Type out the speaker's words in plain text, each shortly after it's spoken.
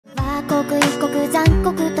刻一刻残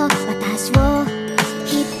酷と私を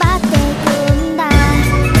引っ張っていくんだ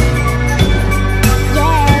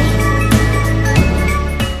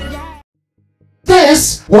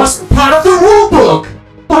This wasn't part of the rulebook,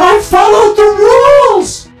 but I followed the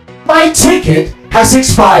rules! My ticket has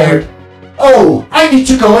expired. Oh, I need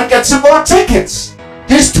to go and get some more tickets.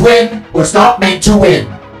 This twin was not meant to win.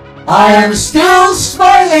 I am still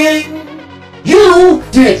smiling. You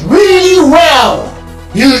did really well.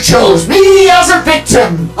 You chose me as a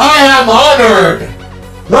victim. I am honored.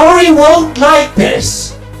 Lowrie won't like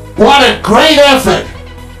this. What a great effort.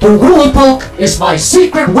 The rulebook is my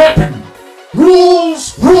secret weapon.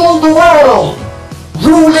 Rules rule the world.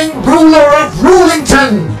 Ruling ruler of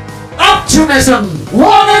Rulington. Optimism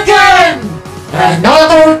won again.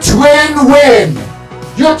 Another twin win.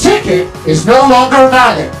 Your ticket is no longer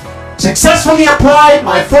valid. Successfully applied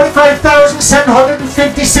my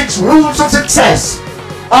 45,756 rules of success.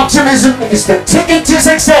 Optimism is the ticket to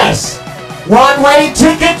success. One-way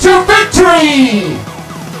ticket to victory.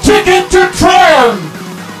 Ticket to triumph.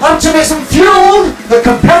 Optimism fueled, the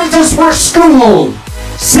competitors were schooled.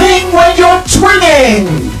 Sing when you're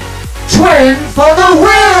twinning. Twin for the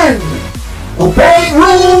win. Obeying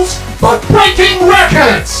rules, but breaking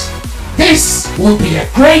records. This will be a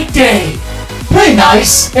great day. Play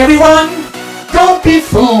nice, everyone. Don't be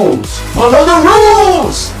fools. Follow the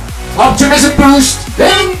rules. Optimism boost,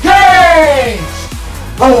 engage.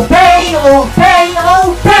 Obey, obey,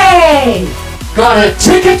 obey. Got a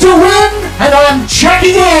ticket to win, and I'm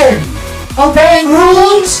checking in. Obeying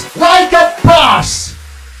rules like a boss.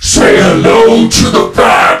 Say hello to the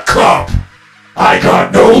bad cop. I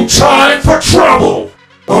got no time for trouble.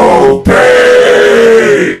 Obey.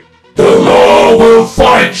 The law will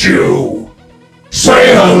find you.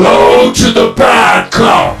 Say hello to the bad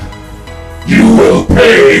cop. You will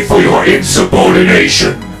pay for your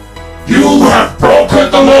insubordination. You have broken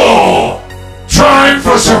the law. Time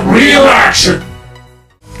for some real action.